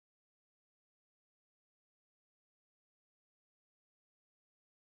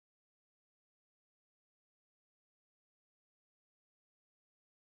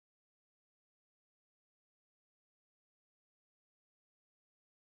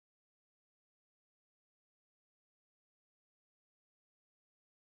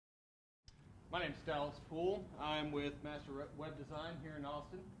My name's Dallas Poole. I'm with Master Web Design here in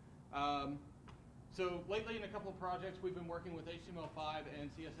Austin. So lately in a couple of projects we've been working with HTML5 and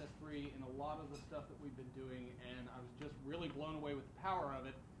CSS3 in a lot of the stuff that we've been doing, and I was just really blown away with the power of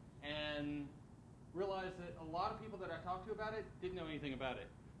it and realized that a lot of people that I talked to about it didn't know anything about it.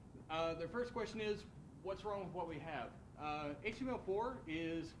 Their first question is, what's wrong with what we have? HTML4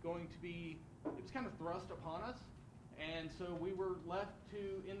 is going to be, it was kind of thrust upon us, and so we were left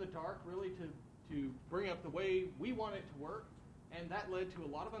in the dark really to bring up the way we want it to work, and that led to a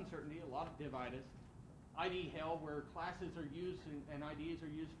lot of uncertainty, a lot of divitis, ID hell where classes are used and IDs are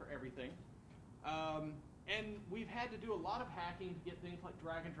used for everything. And we've had to do a lot of hacking to get things like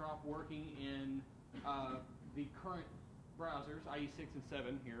drag and drop working in the current browsers, i.e. 6 and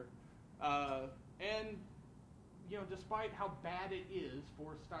 7 here. And you know, despite how bad it is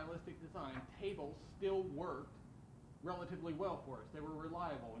for stylistic design, tables still worked relatively well for us. They were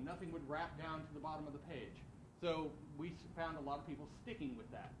reliable, and nothing would wrap down to the bottom of the page. So we found a lot of people sticking with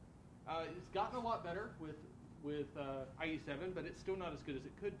that. It's gotten a lot better with IE7, but it's still not as good as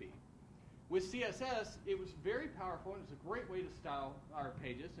it could be. With CSS, it was very powerful, and it's a great way to style our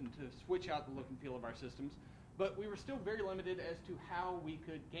pages and to switch out the look and feel of our systems. But we were still very limited as to how we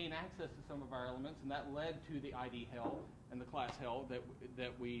could gain access to some of our elements, and that led to the ID hell and the class hell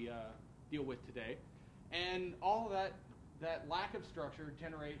that we deal with today. And all of that lack of structure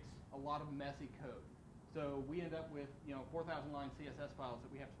generates a lot of messy code. So we end up with 4,000 line CSS files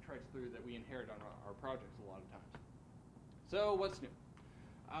that we have to trudge through that we inherit on our projects a lot of times. So what's new?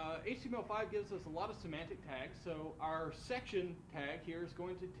 HTML5 gives us a lot of semantic tags. So our section tag here is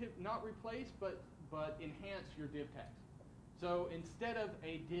going to not replace but enhance your div tags. So instead of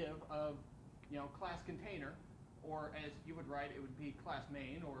a div of class container, or as you would write, it would be class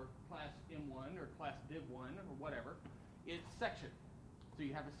main or class M1 or class div1 or whatever. It's section. So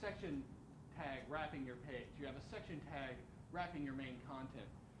you have a section tag wrapping your page. You have a section tag wrapping your main content.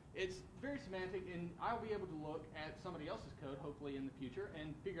 It's very semantic, and I'll be able to look at somebody else's code, hopefully in the future,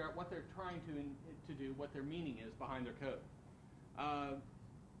 and figure out what they're trying to do, what their meaning is behind their code.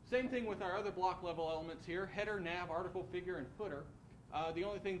 Same thing with our other block level elements here, header, nav, article, figure, and footer. The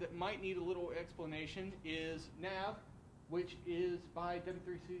only thing that might need a little explanation is nav, which is by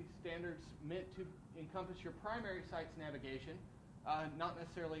W3C standards meant to encompass your primary site's navigation, not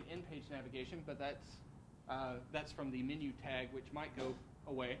necessarily in-page navigation, but that's from the menu tag, which might go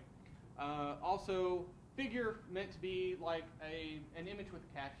away. Also, figure meant to be like an image with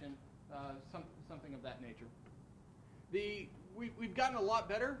a caption, something of that nature. We've gotten a lot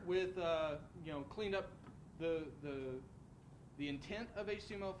better with cleaned up the intent of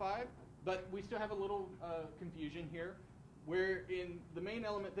HTML5, but we still have a little confusion here, where in the main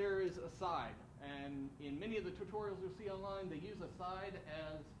element there is a side, and in many of the tutorials you'll see online, they use a side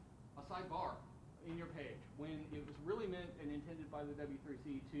as a sidebar in your page, when it was really meant and intended by the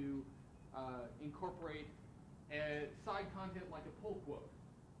W3C to incorporate a side content like a pull quote.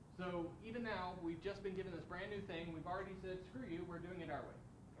 So even now, we've just been given this brand new thing, we've already said, screw you, we're doing it our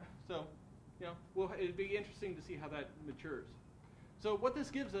way. So, it'd be interesting to see how that matures. So what this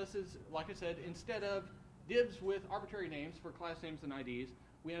gives us is, like I said, instead of divs with arbitrary names for class names and IDs,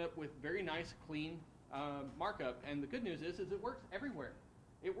 we end up with very nice, clean markup. And the good news is it works everywhere.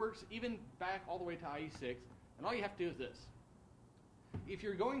 It works even back all the way to IE6, and all you have to do is this. If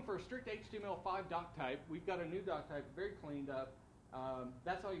you're going for a strict HTML5 doc type, we've got a new doc type, very cleaned up.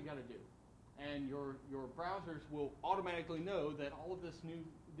 That's all you got to do. And your browsers will automatically know that all of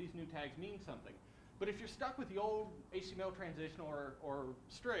these new tags mean something. But if you're stuck with the old HTML transitional or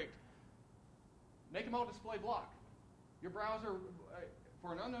strict, make them all display block. Your browser,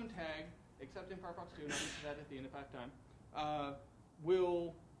 for an unknown tag, except in Firefox 2, and I'll get to that at the end if I have time,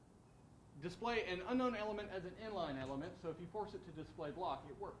 will display an unknown element as an inline element. So if you force it to display block,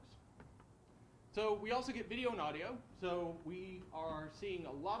 it works. So we also get video and audio. So we are seeing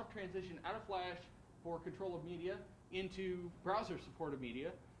a lot of transition out of Flash for control of media into browser-supported media.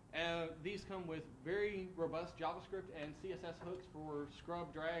 These come with very robust JavaScript and CSS hooks for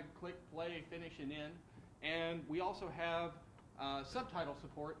scrub, drag, click, play, finish, and end. And we also have subtitle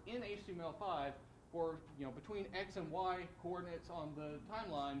support in HTML5 for between X and Y coordinates on the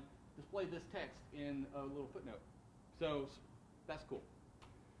timeline, display this text in a little footnote. So that's cool.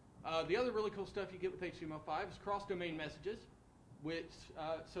 The other really cool stuff you get with HTML5 is cross-domain messages, which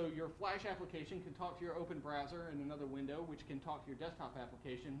so your Flash application can talk to your open browser in another window, which can talk to your desktop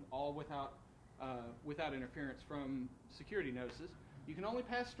application, all without interference from security notices. You can only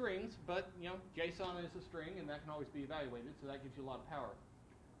pass strings, but JSON is a string, and that can always be evaluated, so that gives you a lot of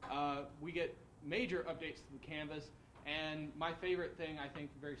power. We get major updates to the canvas And my favorite thing, I think,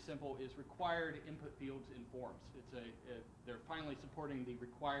 very simple, is required input fields in forms. They're finally supporting the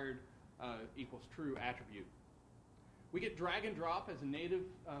required equals true attribute. We get drag and drop as a native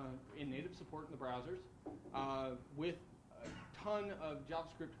in native support in the browsers with a ton of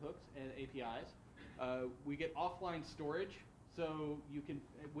JavaScript hooks and APIs. We get offline storage, so you can,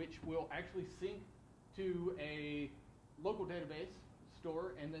 which will actually sync to a local database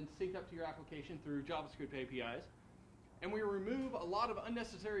store and then sync up to your application through JavaScript APIs. And we remove a lot of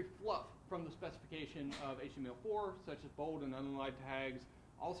unnecessary fluff from the specification of HTML4, such as bold and underlined tags.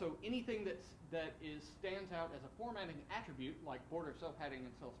 Also, anything that stands out as a formatting attribute, like border, cell padding,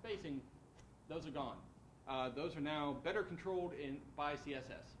 and cell spacing, those are gone. Those are now better controlled by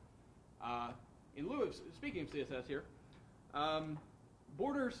CSS. In lieu of, speaking of CSS here,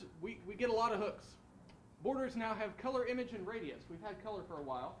 borders, we get a lot of hooks. Borders now have color, image, and radius. We've had color for a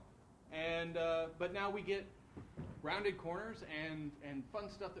while, and but now we get rounded corners and fun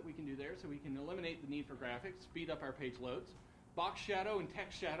stuff that we can do there, so we can eliminate the need for graphics, speed up our page loads. Box shadow and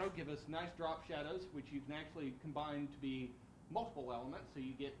text shadow give us nice drop shadows, which you can actually combine to be multiple elements, so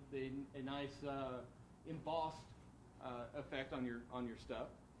you get a nice embossed effect on your stuff.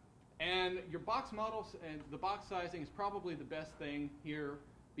 And your box models and the box sizing is probably the best thing here,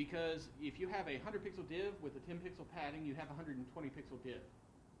 because if you have a 100-pixel div with a 10-pixel padding, you have a 120-pixel div.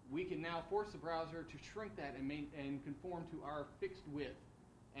 We can now force the browser to shrink that and conform to our fixed width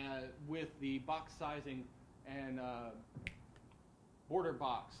with the box sizing and border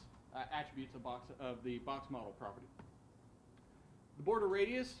box attributes of the box model property. The border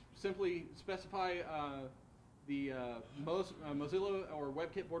radius, simply specify the Mozilla or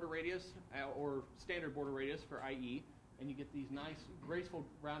WebKit border radius or standard border radius for IE, and you get these nice graceful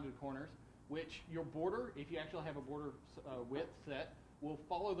rounded corners, which your border, if you actually have a border width set, will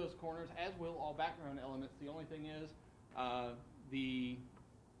follow those corners, as will all background elements. The only thing is,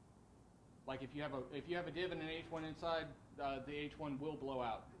 like if you have a div and an H1 inside, the H1 will blow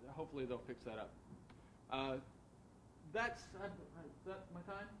out. Hopefully they'll fix that up. That's is that my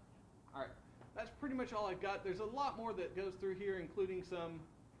time? All right, that's pretty much all I've got. There's a lot more that goes through here, including some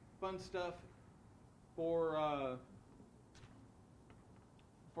fun stuff for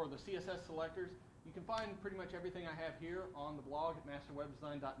the CSS selectors. You can find pretty much everything I have here on the blog at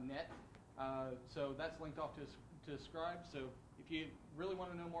masterwebdesign.net. So that's linked off to Scribe. So if you really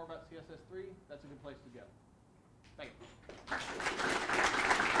want to know more about CSS3, that's a good place to go. Thank you.